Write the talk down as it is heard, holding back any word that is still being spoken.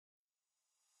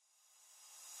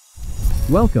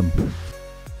Welcome.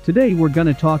 Today we're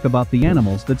gonna talk about the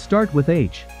animals that start with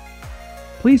H.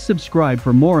 Please subscribe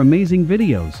for more amazing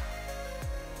videos.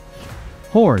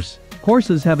 Horse.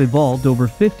 Horses have evolved over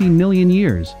 50 million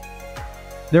years.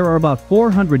 There are about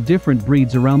 400 different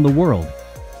breeds around the world.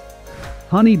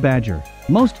 Honey badger.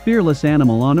 Most fearless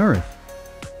animal on Earth.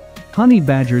 Honey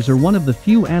badgers are one of the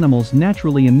few animals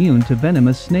naturally immune to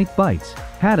venomous snake bites.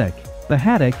 Haddock. The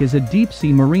haddock is a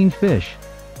deep-sea marine fish.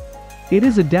 It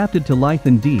is adapted to life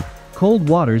in deep, cold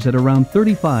waters at around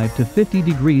 35 to 50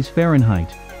 degrees Fahrenheit.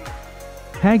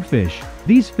 Hagfish.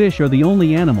 These fish are the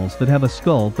only animals that have a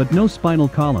skull but no spinal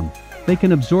column. They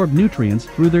can absorb nutrients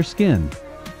through their skin.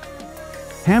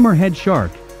 Hammerhead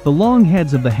shark. The long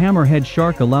heads of the hammerhead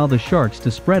shark allow the sharks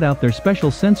to spread out their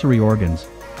special sensory organs,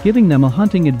 giving them a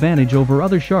hunting advantage over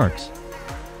other sharks.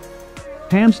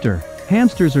 Hamster.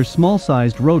 Hamsters are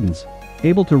small-sized rodents,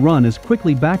 able to run as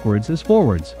quickly backwards as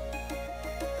forwards.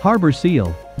 Harbor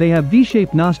seal. They have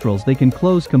V-shaped nostrils they can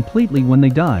close completely when they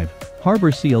dive.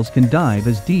 Harbor seals can dive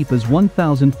as deep as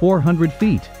 1,400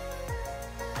 feet.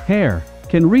 Hare.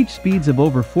 Can reach speeds of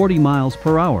over 40 miles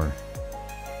per hour.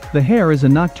 The hare is a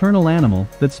nocturnal animal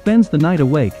that spends the night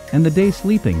awake and the day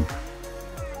sleeping.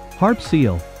 Harp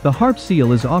seal. The harp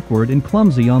seal is awkward and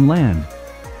clumsy on land.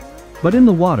 But in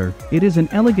the water, it is an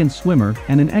elegant swimmer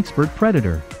and an expert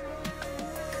predator.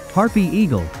 Harpy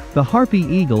eagle. The harpy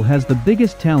eagle has the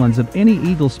biggest talons of any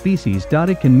eagle species.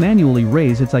 It can manually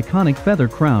raise its iconic feather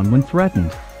crown when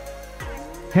threatened.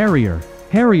 Harrier.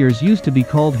 Harriers used to be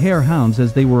called harehounds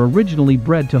as they were originally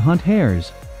bred to hunt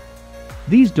hares.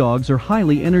 These dogs are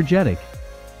highly energetic.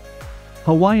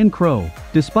 Hawaiian crow.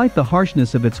 Despite the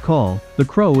harshness of its call, the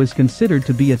crow is considered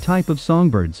to be a type of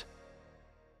songbirds.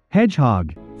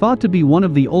 Hedgehog. Thought to be one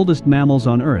of the oldest mammals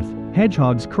on Earth,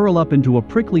 hedgehogs curl up into a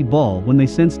prickly ball when they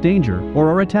sense danger or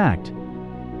are attacked.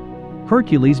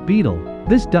 Hercules beetle.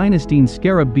 This dynastine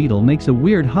scarab beetle makes a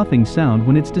weird huffing sound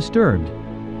when it's disturbed.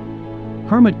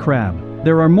 Hermit crab.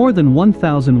 There are more than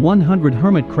 1,100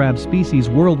 hermit crab species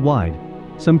worldwide.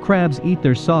 Some crabs eat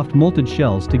their soft molted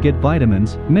shells to get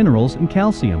vitamins, minerals and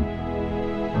calcium.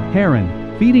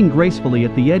 Heron. Feeding gracefully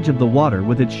at the edge of the water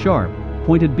with its sharp,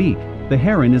 pointed beak, the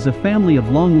heron is a family of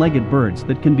long-legged birds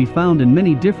that can be found in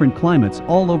many different climates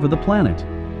all over the planet.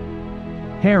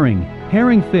 Herring.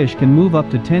 Herring fish can move up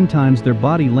to 10 times their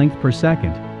body length per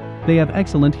second. They have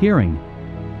excellent hearing.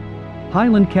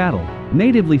 Highland cattle.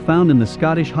 Natively found in the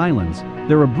Scottish Highlands,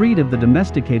 they're a breed of the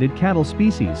domesticated cattle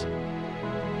species.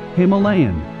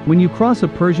 Himalayan. When you cross a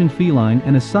Persian feline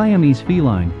and a Siamese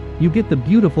feline, you get the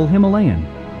beautiful Himalayan.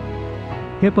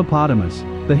 Hippopotamus.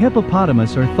 The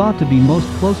hippopotamus are thought to be most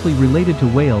closely related to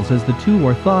whales as the two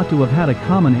are thought to have had a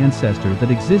common ancestor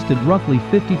that existed roughly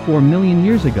 54 million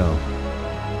years ago.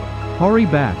 Hoary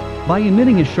bat. By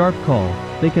emitting a sharp call,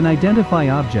 they can identify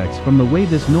objects from the way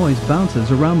this noise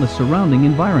bounces around the surrounding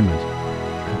environment.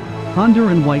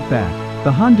 Honduran white bat.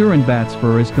 The Honduran bat's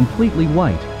fur is completely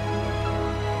white.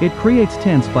 It creates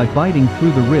tents by biting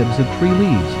through the ribs of tree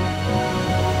leaves.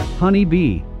 Honey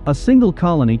bee. A single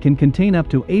colony can contain up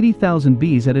to 80,000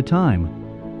 bees at a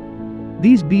time.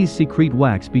 These bees secrete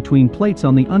wax between plates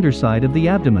on the underside of the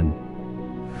abdomen.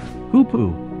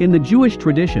 Hoopoe. In the Jewish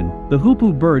tradition, the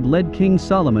hoopoe bird led King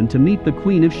Solomon to meet the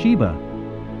Queen of Sheba.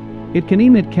 It can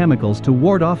emit chemicals to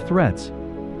ward off threats.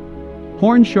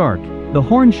 Horned shark. The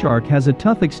horned shark has a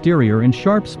tough exterior and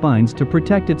sharp spines to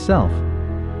protect itself.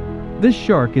 This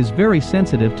shark is very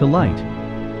sensitive to light.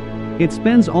 It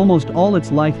spends almost all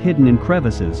its life hidden in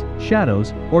crevices,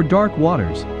 shadows, or dark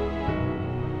waters.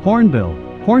 Hornbill.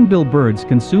 Hornbill birds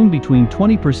consume between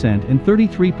 20% and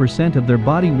 33% of their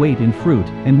body weight in fruit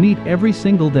and meat every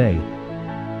single day.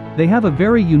 They have a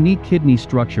very unique kidney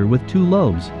structure with 2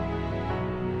 lobes.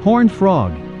 Horned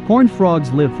frog. Horned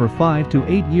frogs live for 5 to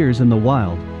 8 years in the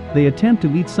wild. They attempt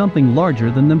to eat something larger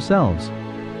than themselves.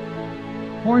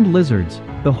 Horned lizards.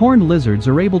 The horned lizards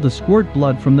are able to squirt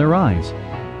blood from their eyes.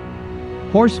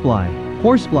 Horsefly.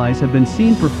 Horseflies have been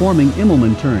seen performing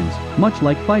Immelman turns, much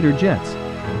like fighter jets.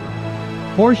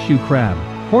 Horseshoe crab.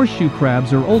 Horseshoe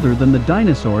crabs are older than the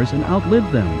dinosaurs and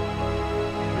outlived them.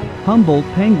 Humboldt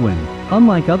penguin.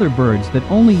 Unlike other birds that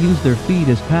only use their feet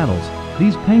as paddles,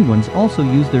 these penguins also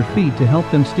use their feet to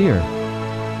help them steer.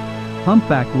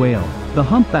 Humpback whale. The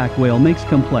humpback whale makes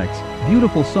complex,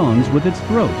 beautiful songs with its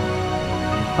throat.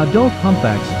 Adult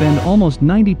humpbacks spend almost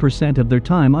 90% of their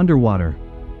time underwater.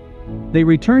 They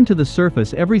return to the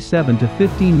surface every 7 to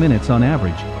 15 minutes on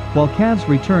average, while calves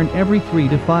return every 3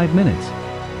 to 5 minutes.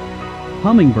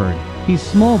 Hummingbird. These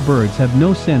small birds have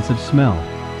no sense of smell.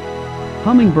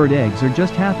 Hummingbird eggs are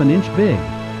just half an inch big.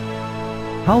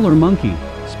 Howler monkey.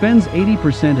 Spends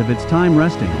 80% of its time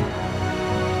resting.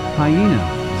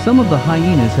 Hyena. Some of the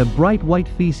hyenas have bright white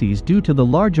feces due to the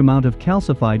large amount of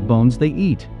calcified bones they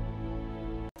eat.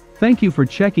 Thank you for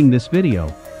checking this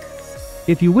video.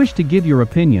 If you wish to give your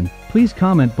opinion, please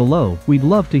comment below, we'd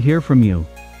love to hear from you.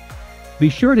 Be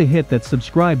sure to hit that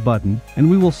subscribe button, and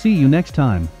we will see you next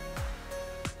time.